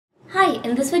Hi,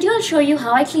 in this video I'll show you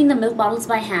how I clean the milk bottles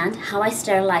by hand, how I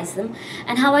sterilize them,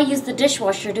 and how I use the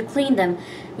dishwasher to clean them,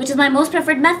 which is my most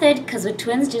preferred method because with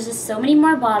twins there's just so many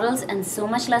more bottles and so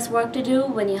much less work to do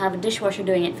when you have a dishwasher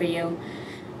doing it for you.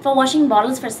 For washing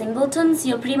bottles for singletons,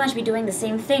 you'll pretty much be doing the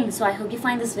same thing, so I hope you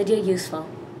find this video useful.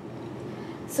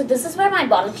 So this is where my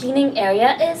bottle cleaning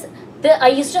area is. I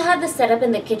used to have this set up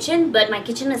in the kitchen, but my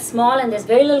kitchen is small and there's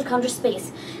very little counter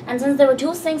space. And since there were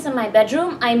two sinks in my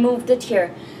bedroom, I moved it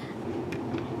here.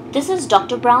 This is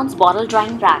Dr. Brown's bottle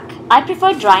drying rack. I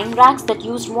prefer drying racks that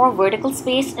used more vertical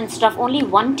space instead of only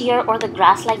one tier or the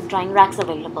grass-like drying racks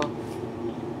available.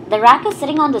 The rack is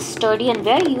sitting on this sturdy and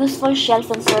very useful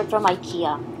shelf insert from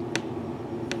IKEA.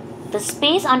 The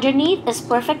space underneath is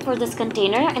perfect for this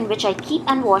container in which I keep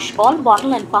and wash all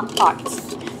bottle and pump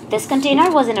parts. This container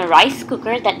was in a rice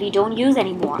cooker that we don't use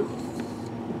anymore.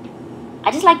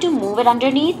 I just like to move it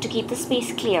underneath to keep the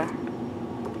space clear.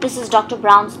 This is Dr.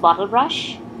 Brown's bottle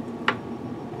brush.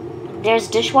 There's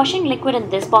dishwashing liquid in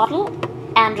this bottle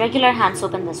and regular hand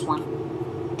soap in this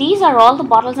one. These are all the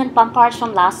bottles and pump parts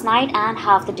from last night and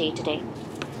half the day today.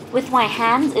 With my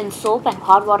hands in soap and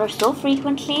hot water so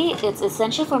frequently, it's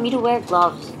essential for me to wear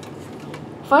gloves.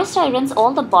 First, I rinse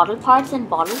all the bottle parts in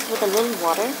bottles with a little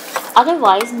water.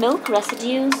 Otherwise, milk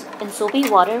residues in soapy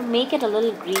water make it a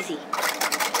little greasy.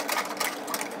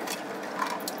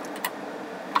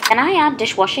 Then I add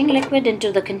dishwashing liquid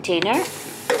into the container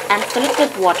and fill it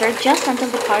with water just until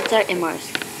the parts are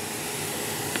immersed.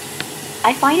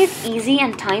 I find it easy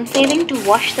and time-saving to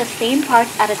wash the same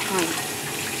parts at a time.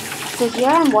 So here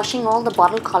I'm washing all the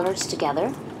bottle colors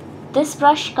together. This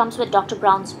brush comes with Dr.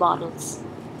 Brown's bottles.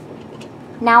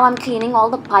 Now I'm cleaning all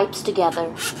the pipes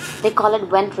together. They call it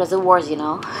vent reservoirs, you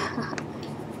know.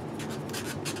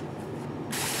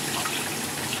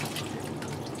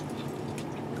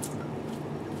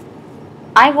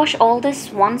 I wash all this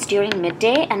once during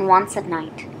midday and once at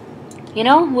night. You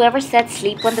know, whoever said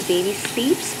sleep when the baby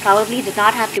sleeps probably did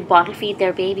not have to bottle feed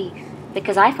their baby,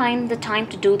 because I find the time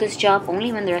to do this job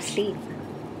only when they're asleep.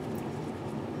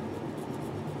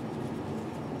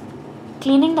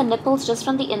 Cleaning the nipples just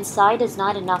from the inside is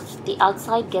not enough. The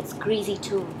outside gets greasy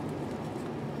too.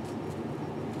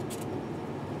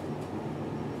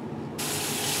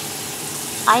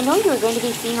 I know you're going to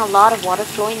be seeing a lot of water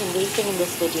flowing and wasting in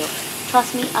this video.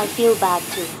 Trust me, I feel bad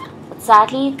too. But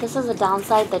sadly, this is a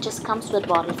downside that just comes with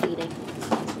bottle feeding.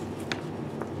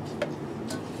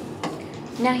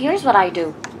 Now here's what I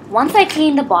do. Once I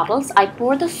clean the bottles, I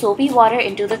pour the soapy water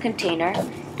into the container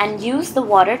and use the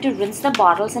water to rinse the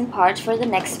bottles and parts for the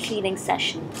next cleaning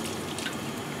session.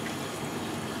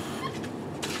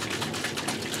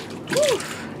 Whew,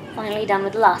 finally done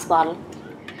with the last bottle.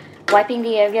 Wiping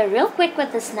the area real quick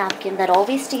with this napkin that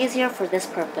always stays here for this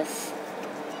purpose.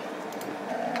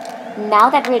 Now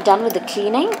that we're done with the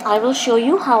cleaning, I will show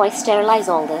you how I sterilize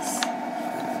all this.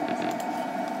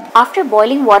 After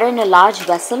boiling water in a large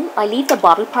vessel, I leave the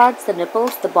bottle parts, the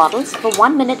nipples, the bottles for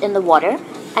 1 minute in the water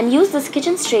and use this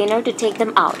kitchen strainer to take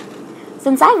them out.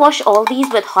 Since I wash all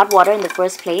these with hot water in the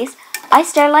first place, I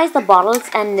sterilize the bottles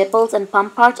and nipples and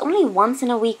pump parts only once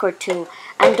in a week or two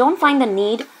and don't find the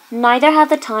need, neither have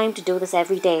the time to do this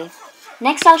every day.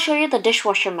 Next, I'll show you the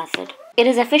dishwasher method. It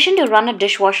is efficient to run a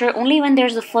dishwasher only when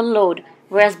there's a full load,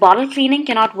 whereas bottle cleaning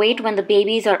cannot wait when the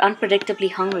babies are unpredictably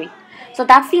hungry. So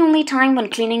that's the only time when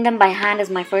cleaning them by hand is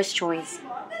my first choice.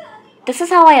 This is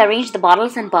how I arrange the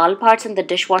bottles and bottle parts in the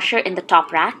dishwasher in the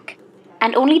top rack.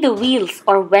 And only the wheels,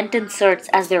 or vent inserts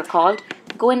as they're called,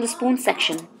 go in the spoon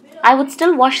section. I would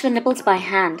still wash the nipples by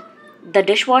hand. The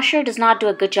dishwasher does not do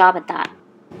a good job at that.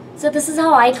 So this is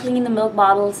how I clean the milk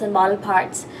bottles and bottle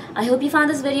parts. I hope you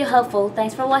found this video helpful.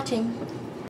 Thanks for watching.